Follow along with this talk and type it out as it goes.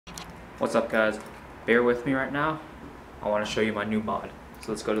What's up, guys? Bear with me right now. I want to show you my new mod.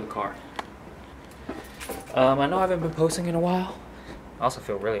 So let's go to the car. I know I haven't been posting in a while. I also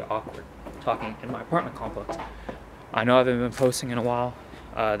feel really awkward talking in my apartment complex. I know I haven't been posting in a while.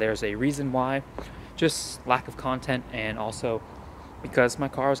 There's a reason why. Just lack of content, and also because my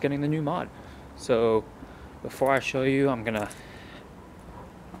car is getting the new mod. So before I show you, I'm going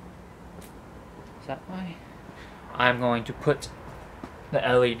to put the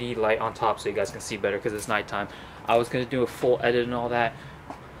LED light on top so you guys can see better because it's nighttime. I was going to do a full edit and all that,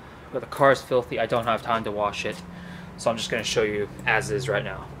 but the car is filthy. I don't have time to wash it, so I'm just going to show you as is right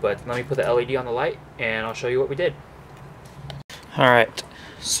now. But let me put the LED on the light and I'll show you what we did. Alright,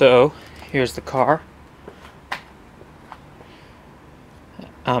 so here's the car.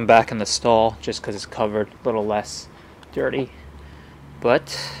 I'm back in the stall just because it's covered, a little less dirty.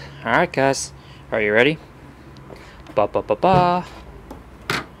 But, alright guys, are you ready? Ba-ba-ba-ba.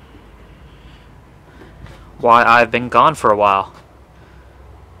 Why I've been gone for a while.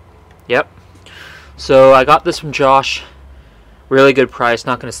 Yep. So I got this from Josh. Really good price,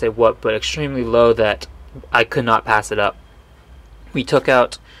 not going to say what, but extremely low that I could not pass it up. We took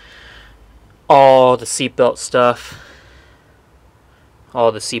out all the seatbelt stuff.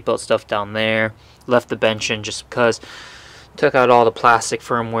 All the seatbelt stuff down there. Left the bench in just because. Took out all the plastic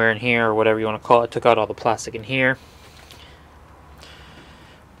firmware in here, or whatever you want to call it. Took out all the plastic in here.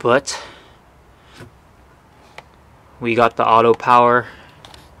 But we got the autopower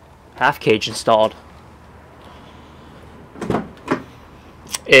half cage installed.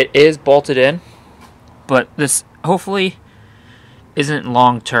 It is bolted in, but this hopefully isn't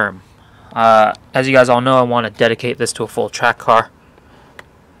long term. As you guys all know, I want to dedicate this to a full track car.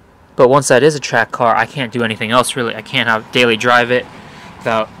 But once that is a track car, I can't do anything else really. I can't have daily drive it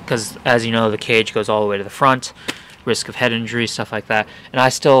without, because as you know, the cage goes all the way to the front, risk of head injury, stuff like that. And I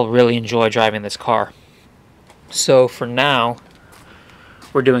still really enjoy driving this car. So for now,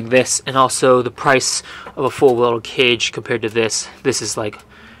 we're doing this, and also the price of a full welded cage compared to this is like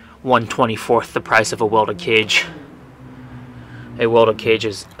 1/24th the price of a welded cage. A welded cage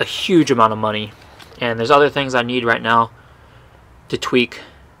is a huge amount of money, and there's other things I need right now to tweak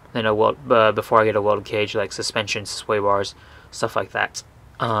before I get a welded cage, like suspension, sway bars, stuff like that.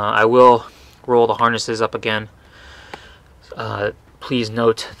 I will roll the harnesses up again. Please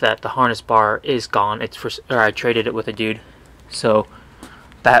note that the harness bar is gone. I traded it with a dude, so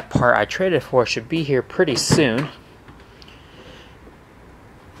that part I traded for should be here pretty soon.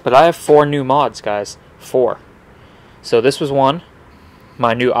 But I have 4 new mods, guys. 4. So this was one,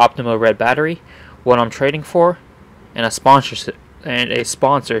 my new Optima red battery, one I'm trading for, and a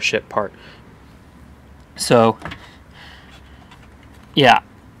sponsorship part. So yeah,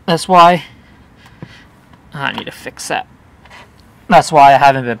 that's why I need to fix that. That's why I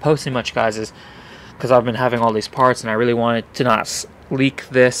haven't been posting much, guys, is because I've been having all these parts and I really wanted to not leak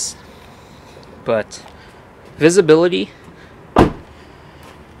this. But visibility,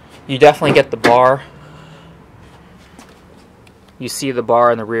 you definitely get the bar. You see the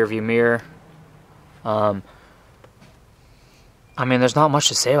bar in the rear view mirror. I mean, there's not much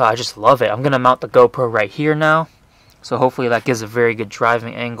to say about it. I just love it. I'm going to mount the GoPro right here now, so hopefully that gives a very good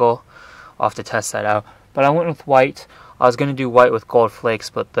driving angle. I'll have to test that out. But I went with white. I was going to do white with gold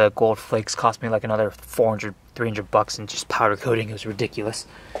flakes, but the gold flakes cost me like another $400, $300 in just powder coating. It was ridiculous.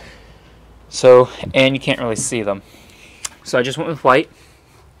 So, and you can't really see them. So I just went with white.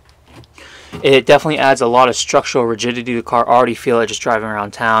 It definitely adds a lot of structural rigidity to the car. I already feel it just driving around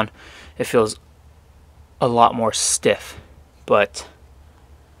town. It feels a lot more stiff. But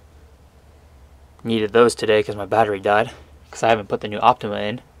needed those today because my battery died, because I haven't put the new Optima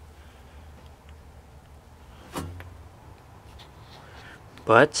in.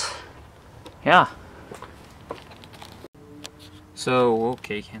 But yeah, so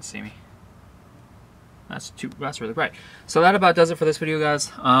okay, you can't see me. That's really bright. So that about does it for this video, guys.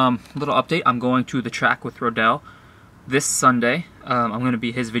 Little update, I'm going to the track with Rodell this Sunday. I'm going to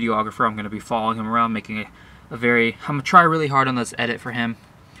be his videographer. I'm going to be following him around, making I'm going to try really hard on this edit for him.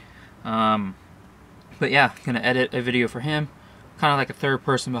 But yeah, going to edit a video for him, kind of like a third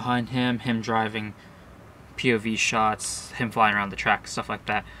person behind him driving, POV shots, him flying around the track, stuff like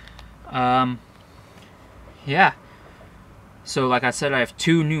that. Yeah. So like I said, I have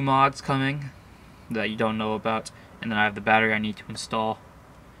 2 new mods coming that you don't know about, and then I have the battery I need to install.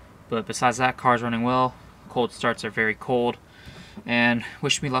 But besides that, car's running well. Cold starts are very cold. And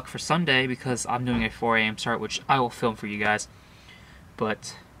wish me luck for Sunday, because I'm doing a 4 a.m. start, which I will film for you guys.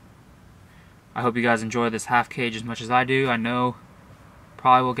 But I hope you guys enjoy this half cage as much as I do. I know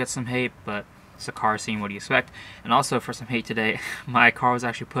probably will get some hate, but It's a car scene, what do you expect? And also, for some hate today, my car was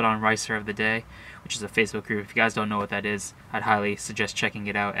actually put on Ricer of the Day, which is a Facebook group. If you guys don't know what that is, I'd highly suggest checking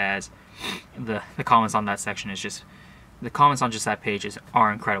it out, as the comments on that section is just, the comments on just that page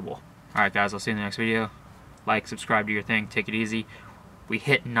are incredible. Alright guys, I'll see you in the next video. Like, subscribe, do your thing, take it easy. We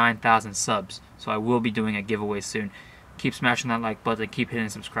hit 9,000 subs, so I will be doing a giveaway soon. Keep smashing that like button, keep hitting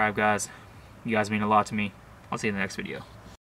subscribe, guys. You guys mean a lot to me. I'll see you in the next video.